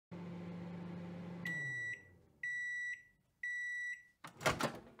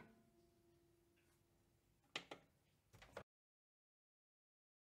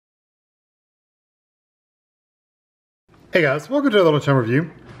Hey guys, welcome to the Lunchtime Review.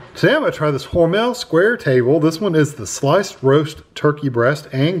 Today I'm going to try this Hormel square table. This one is the sliced roast turkey breast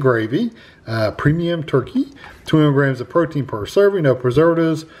and gravy, premium turkey, 21 grams of protein per serving, no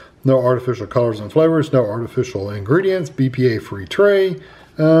preservatives, no artificial colors and flavors, no artificial ingredients, BPA free tray.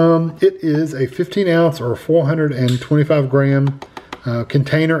 It is a 15 ounce or 425 gram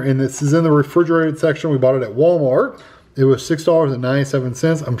container, and this is in the refrigerated section. We bought it at Walmart. It was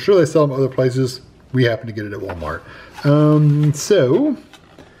 $6.97. I'm sure they sell them other places. We happen to get it at Walmart. So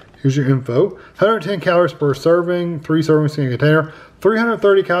here's your info. 110 calories per serving, 3 servings in a container,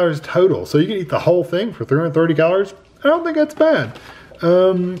 330 calories total. So you can eat the whole thing for 330 calories. I don't think that's bad.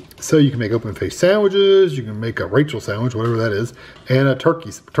 So you can make open face sandwiches, you can make a Rachel sandwich, whatever that is, and a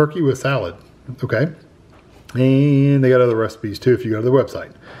turkey with salad. Okay. And they got other recipes too if you go to the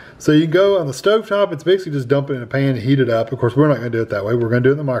website. So you go on the stovetop, it's basically just dump it in a pan and heat it up. Of course, we're not going to do it that way. We're going to do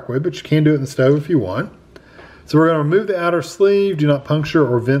it in the microwave, but you can do it in the stove if you want. So we're going to remove the outer sleeve, do not puncture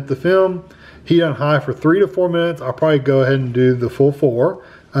or vent the film. Heat on high for 3 to 4 minutes. I'll probably go ahead and do the full 4.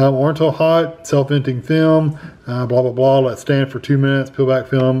 Or until hot, self-venting film, blah, blah, blah. Let it stand for 2 minutes, peel back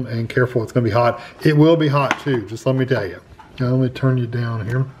film, and careful, it's going to be hot. It will be hot too, just let me tell you. Now let me turn you down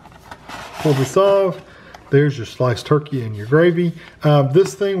here. Pull this off. There's your sliced turkey and your gravy.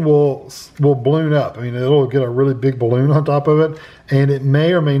 This thing will balloon up. I mean, it'll get a really big balloon on top of it, and it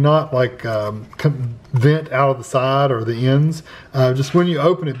may or may not like vent out of the side or the ends. Just when you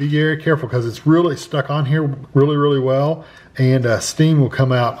open it, be very careful because it's really stuck on here really, really well, and steam will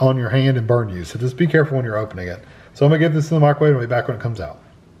come out on your hand and burn you. So just be careful when you're opening it. So I'm gonna get this in the microwave and I'll be back when it comes out.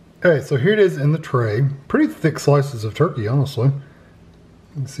 Okay, so here it is in the tray. Pretty thick slices of turkey, honestly. You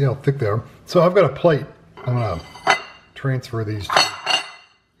can see how thick they are. So I've got a plate. I'm gonna transfer these to,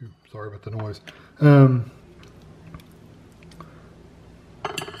 sorry about the noise.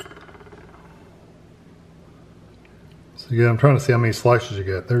 So yeah, I'm trying to see how many slices you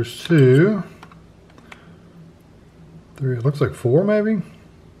get. There's 2, 3, it looks like 4 maybe.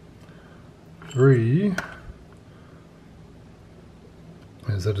 3.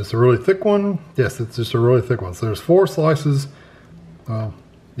 Is that just a really thick one? Yes, it's just a really thick one. So there's 4 slices.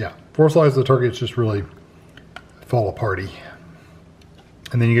 Yeah, 4 slices of turkey. It's just really fall aparty.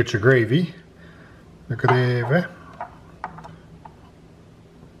 And then you get your gravy. The gravy.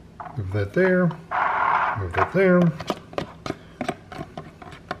 Move that there. Move that there.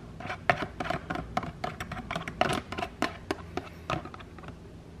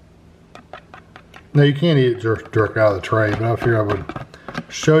 Now you can't eat it direct out of the tray, but I figured I would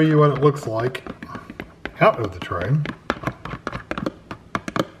show you what it looks like out of the tray.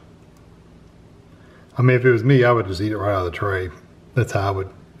 I mean, if it was me, I would just eat it right out of the tray. That's how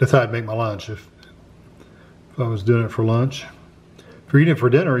I'd make my lunch if I was doing it for lunch. If you're eating it for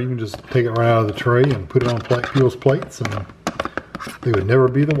dinner, you can just take it right out of the tray and put it on people's plates, and they would never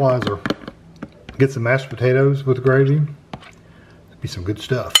be the wiser. Get some mashed potatoes with the gravy. That'd be some good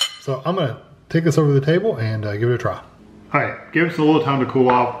stuff. So I'm gonna take this over to the table and give it a try. All right, give us a little time to cool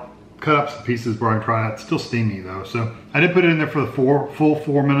off. Cut up some pieces before I try it. It's still steamy though, so I did put it in there for the full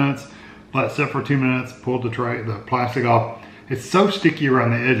 4 minutes. Let it sit for 2 minutes, pulled the plastic off. It's so sticky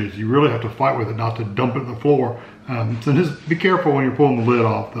around the edges, you really have to fight with it not to dump it on the floor. So just be careful when you're pulling the lid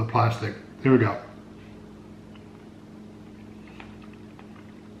off the plastic. Here we go.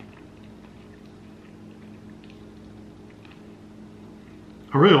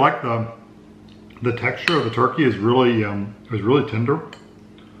 I really like the texture of the turkey is really tender.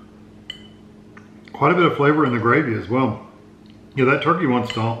 Quite a bit of flavor in the gravy as well. Yeah, that turkey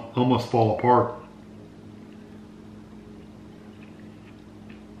wants to almost fall apart.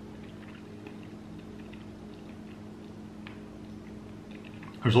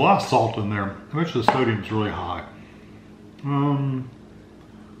 There's a lot of salt in there. I bet the sodium's really high. Yeah,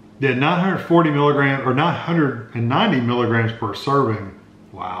 940 milligrams or 990 milligrams per serving.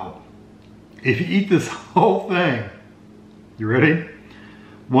 Wow. If you eat this whole thing, you ready?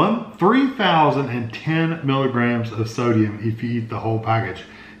 3,010 milligrams of sodium if you eat the whole package.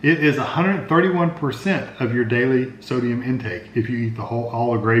 It is 131% of your daily sodium intake if you eat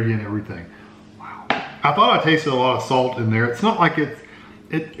all the gravy and everything. Wow. I thought I tasted a lot of salt in there. It's not like it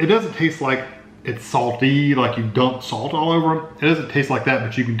doesn't taste like it's salty, like you dump salt all over them. It doesn't taste like that,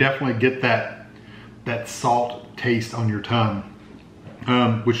 but you can definitely get that salt taste on your tongue,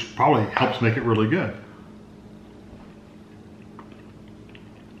 which probably helps make it really good.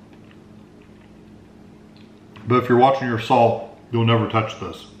 But if you're watching your salt, you'll never touch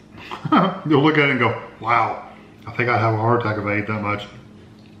this. You'll look at it and go, wow, I think I'd have a heart attack if I ate that much.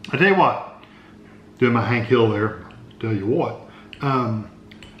 I tell you what, doing my Hank Hill there, tell you what,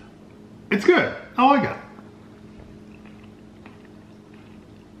 it's good. I like it.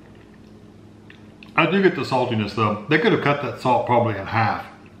 I do get the saltiness though. They could have cut that salt probably in half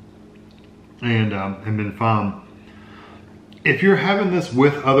and been fine. If you're having this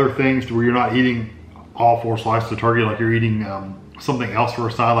with other things to where you're not eating all 4 slices of turkey, like you're eating something else for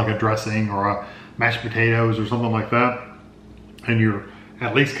a side, like a dressing or a mashed potatoes or something like that, and you're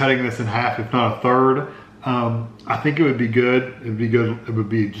at least cutting this in half, if not a third, I think it would be good. It would be good. It would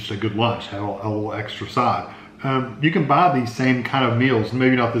be just a good lunch, have a little extra side. You can buy these same kind of meals,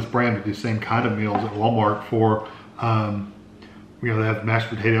 maybe not this brand, but these same kind of meals at Walmart for, you know, they have mashed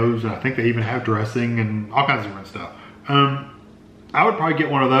potatoes, and I think they even have dressing and all kinds of different stuff. I would probably get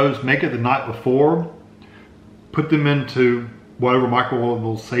one of those, make it the night before, put them into whatever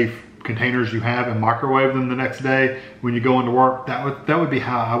microwavable safe containers you have and microwave them the next day when you go into work. That would be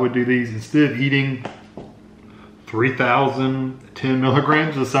how I would do these. Instead of eating 3,010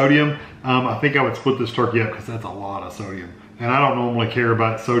 milligrams of sodium, I think I would split this turkey up because that's a lot of sodium. And I don't normally care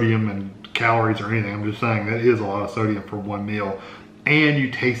about sodium and calories or anything. I'm just saying that is a lot of sodium for one meal. And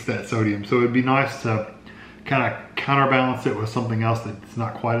you taste that sodium. So it'd be nice to kind of counterbalance it with something else that's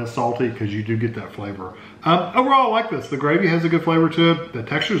not quite as salty, because you do get that flavor. Overall, I like this. The gravy has a good flavor to it. The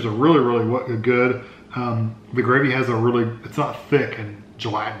textures are really, really good. The gravy has a really, it's not thick and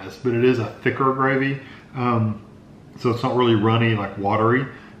gelatinous, but it is a thicker gravy. So it's not really runny, like watery.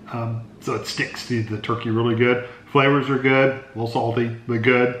 So it sticks to the turkey really good. Flavors are good, a little salty, but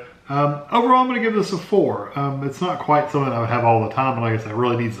good. Overall, I'm gonna give this a 4. It's not quite something I would have all the time, and like I said, it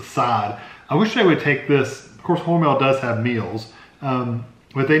really needs a side. I wish they would take this. Of course, Hormel does have meals,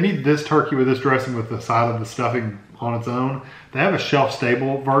 but they need this turkey with this dressing with the side of the stuffing on its own. They have a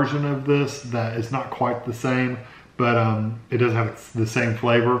shelf-stable version of this that is not quite the same, but it does have the same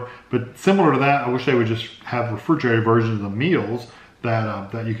flavor. But similar to that, I wish they would just have refrigerated versions of meals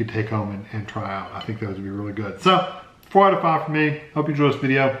that that you could take home and try out. I think those would be really good. So 4 out of 5 for me. Hope you enjoyed this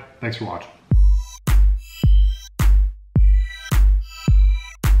video. Thanks for watching.